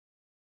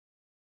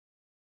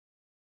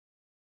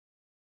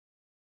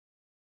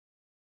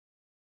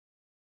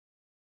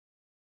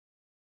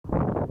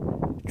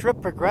trip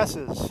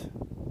progresses,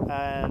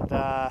 and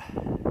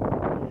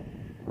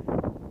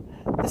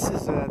this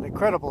is an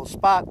incredible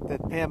spot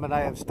that Pam and I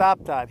have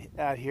stopped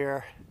at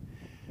here.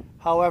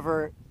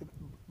 However,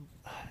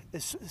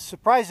 as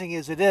surprising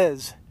as it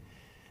is,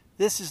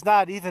 this is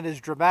not even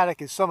as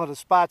dramatic as some of the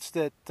spots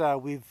that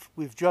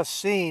we've just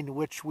seen,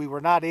 which we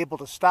were not able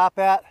to stop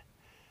at.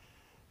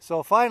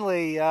 So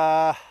finally,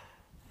 I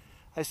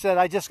said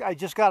I just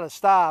got to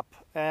stop,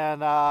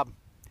 and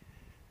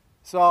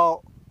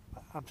so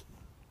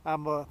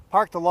I'm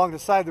parked along the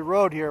side of the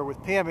road here with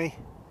Pammy.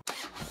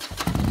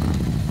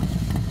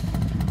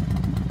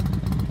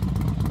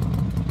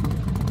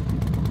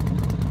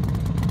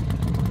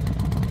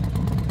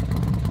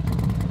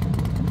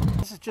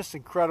 This is just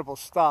incredible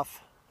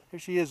stuff.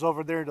 Here she is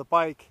over there in the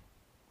bike.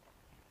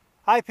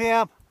 Hi,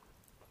 Pam.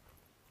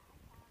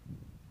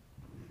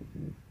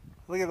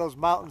 Look at those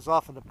mountains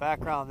off in the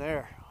background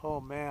there. Oh,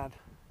 man.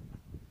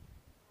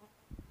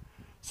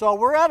 So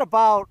we're at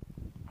about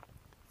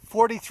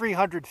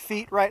 4,300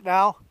 feet right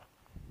now,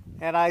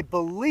 and I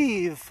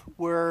believe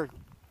we're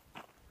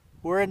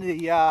in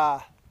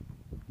the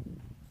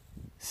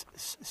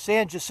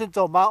San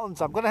Jacinto Mountains.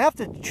 I'm going to have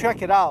to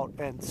check it out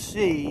and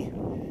see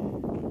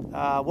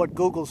what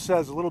Google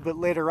says a little bit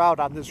later out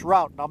on this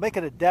route. And I'll make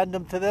an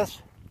addendum to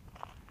this.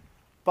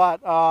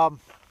 But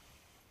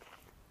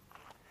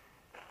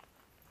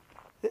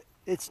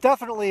it's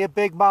definitely a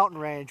big mountain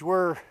range.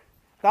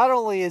 Not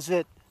only is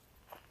it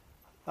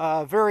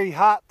very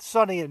hot,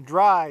 sunny, and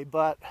dry,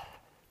 but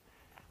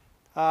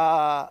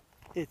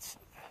it's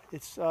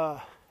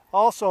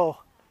also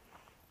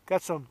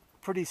got some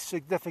pretty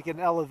significant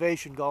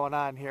elevation going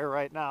on here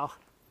right now.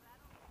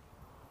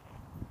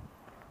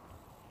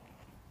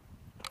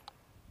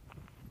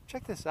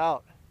 Check this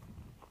out.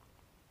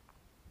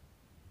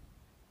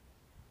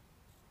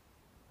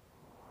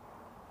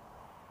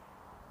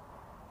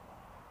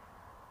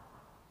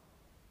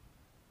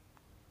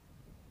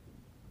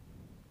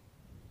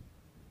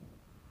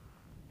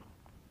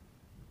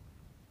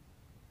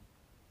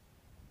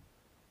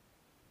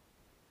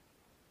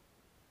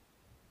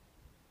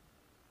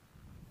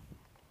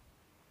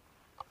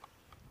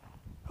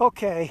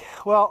 Okay,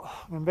 well,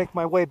 I'm going to make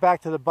my way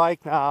back to the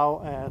bike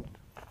now and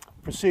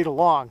proceed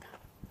along.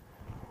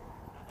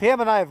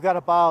 Pam and I have got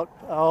about,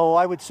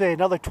 I would say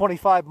another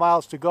 25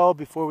 miles to go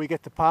before we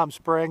get to Palm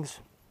Springs.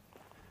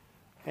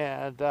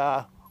 And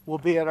we'll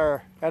be at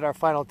our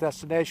final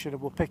destination,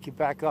 and we'll pick you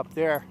back up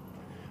there.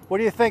 What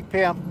do you think,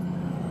 Pam?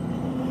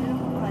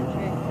 Beautiful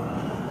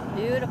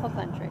country. Beautiful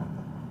country.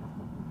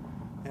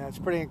 Yeah, it's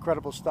pretty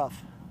incredible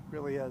stuff. It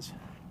really is.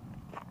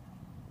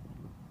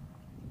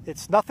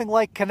 It's nothing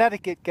like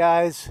Connecticut,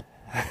 guys.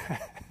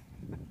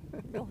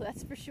 No,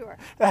 that's for sure.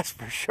 That's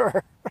for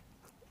sure.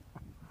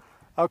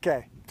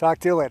 Okay, talk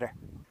to you later.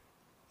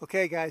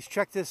 Okay, guys,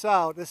 check this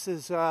out. This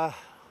is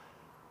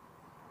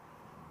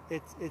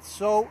it's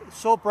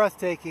so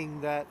breathtaking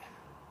that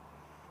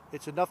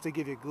it's enough to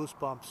give you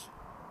goosebumps.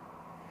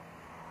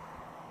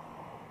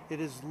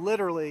 It is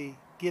literally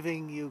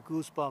giving you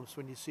goosebumps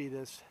when you see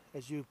this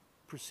as you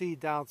proceed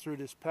down through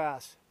this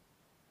pass.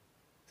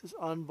 This is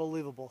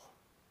unbelievable.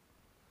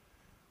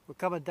 We're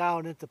coming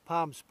down into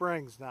Palm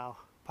Springs now,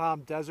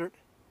 Palm Desert.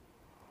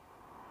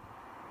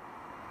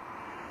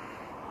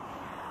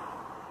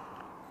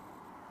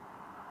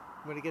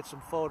 I'm going to get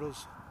some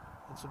photos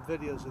and some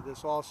videos of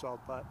this also,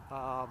 but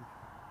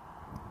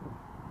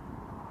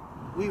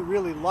we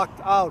really lucked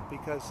out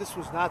because this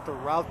was not the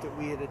route that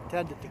we had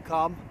intended to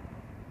come.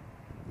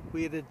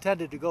 We had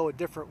intended to go a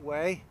different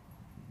way,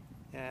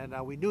 and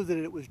we knew that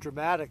it was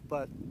dramatic,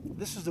 but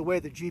this is the way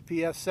the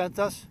GPS sent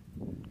us,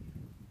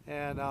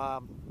 and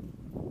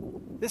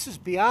this is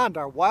beyond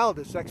our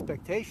wildest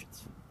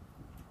expectations.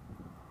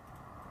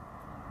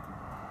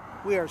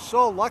 We are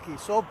so lucky,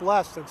 so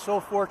blessed, and so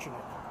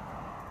fortunate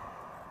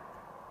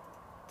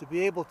to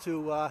be able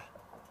to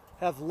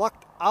have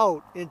lucked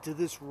out into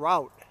this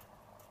route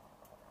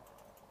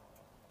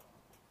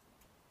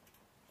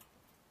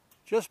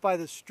just by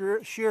the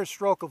sheer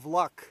stroke of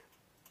luck.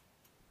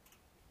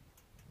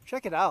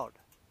 Check it out.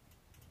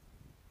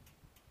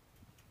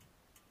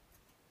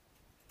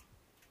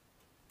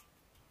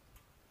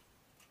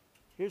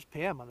 Here's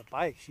Pam on the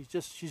bike.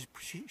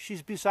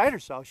 She's beside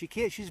herself. She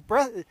can't. She's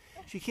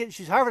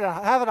having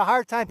a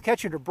hard time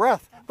catching her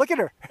breath. Look at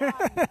her.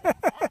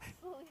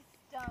 Absolutely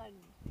stunned.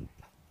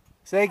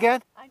 Say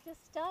again? I'm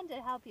just stunned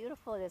at how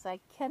beautiful it is. I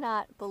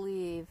cannot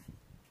believe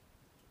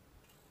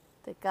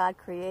that God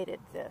created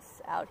this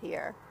out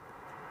here.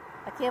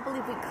 I can't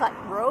believe we cut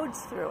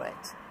roads through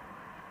it.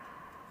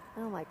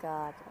 Oh my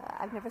God.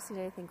 I've never seen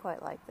anything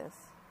quite like this.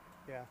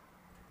 Yeah.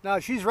 No,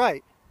 she's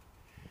right.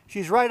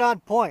 She's right on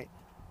point.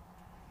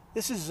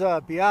 This is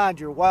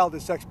beyond your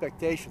wildest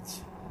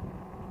expectations.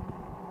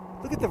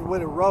 Look at the way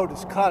the road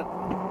is cut.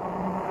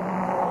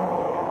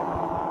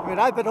 I mean,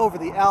 I've been over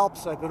the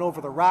Alps, I've been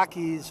over the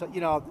Rockies. You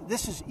know,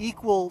 this is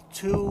equal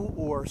to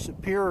or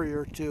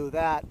superior to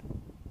that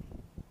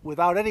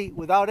without any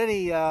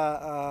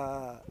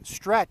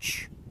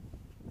stretch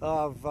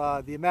of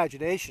the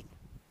imagination.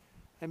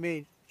 I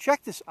mean,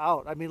 check this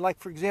out. I mean, like,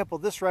 for example,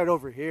 this right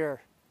over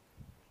here.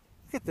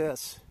 Look at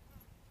this.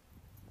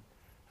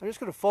 I'm just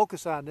going to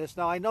focus on this.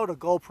 Now, I know the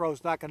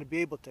GoPro's not going to be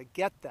able to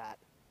get that.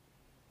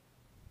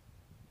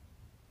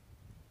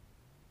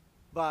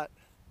 But,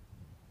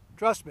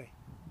 trust me,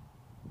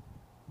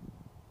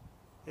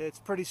 it's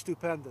pretty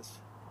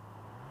stupendous.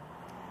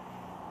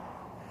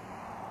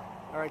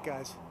 All right,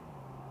 guys.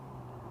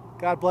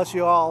 God bless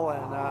you all,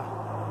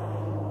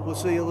 and we'll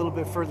see you a little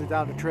bit further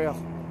down the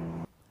trail.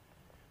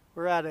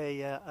 We're at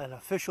an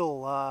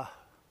official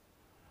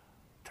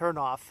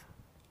turnoff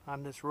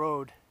on this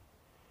road,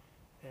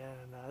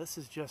 and this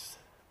is just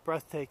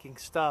breathtaking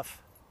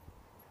stuff.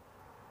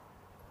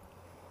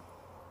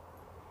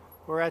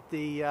 We're at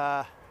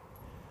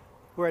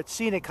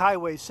Scenic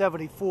Highway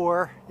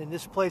 74 in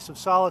this place of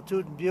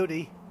solitude and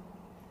beauty.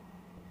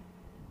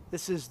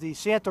 This is the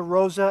Santa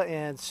Rosa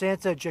and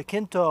Santa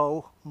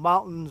Jacinto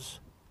mountains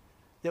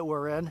that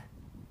we're in,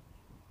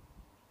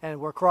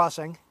 and we're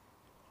crossing.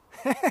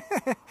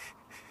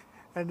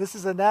 And this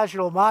is a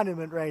national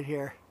monument right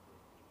here.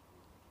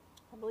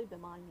 I believe the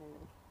monument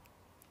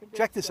is.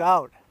 Check this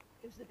out.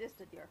 It's the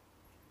vista, dear.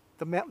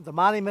 The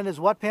monument is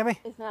what, Pammy?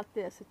 It's not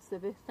this. It's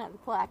not the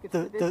plaque. It's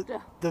the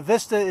vista. The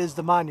vista is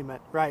the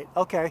monument, right?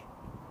 Okay.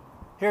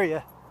 Hear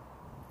ya.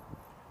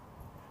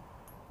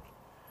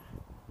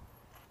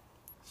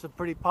 Some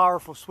pretty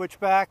powerful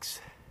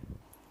switchbacks.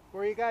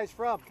 Where are you guys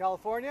from?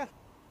 California?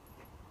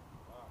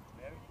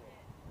 Connecticut.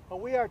 Oh,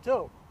 we are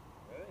too.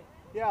 Really?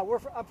 Yeah, we're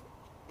from.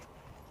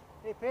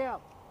 Hey, Pam.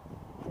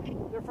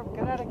 They're from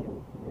Connecticut.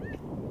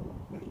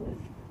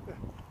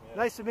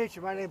 Nice to meet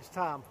you. My name's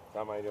Tom.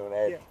 Tom, how you doing,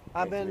 Ed? Yeah,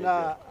 I'm Nice in.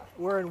 to meet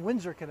you. We're in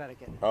Windsor,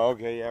 Connecticut. Oh,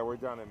 okay, yeah, we're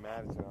down in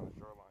Madison on the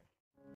shoreline.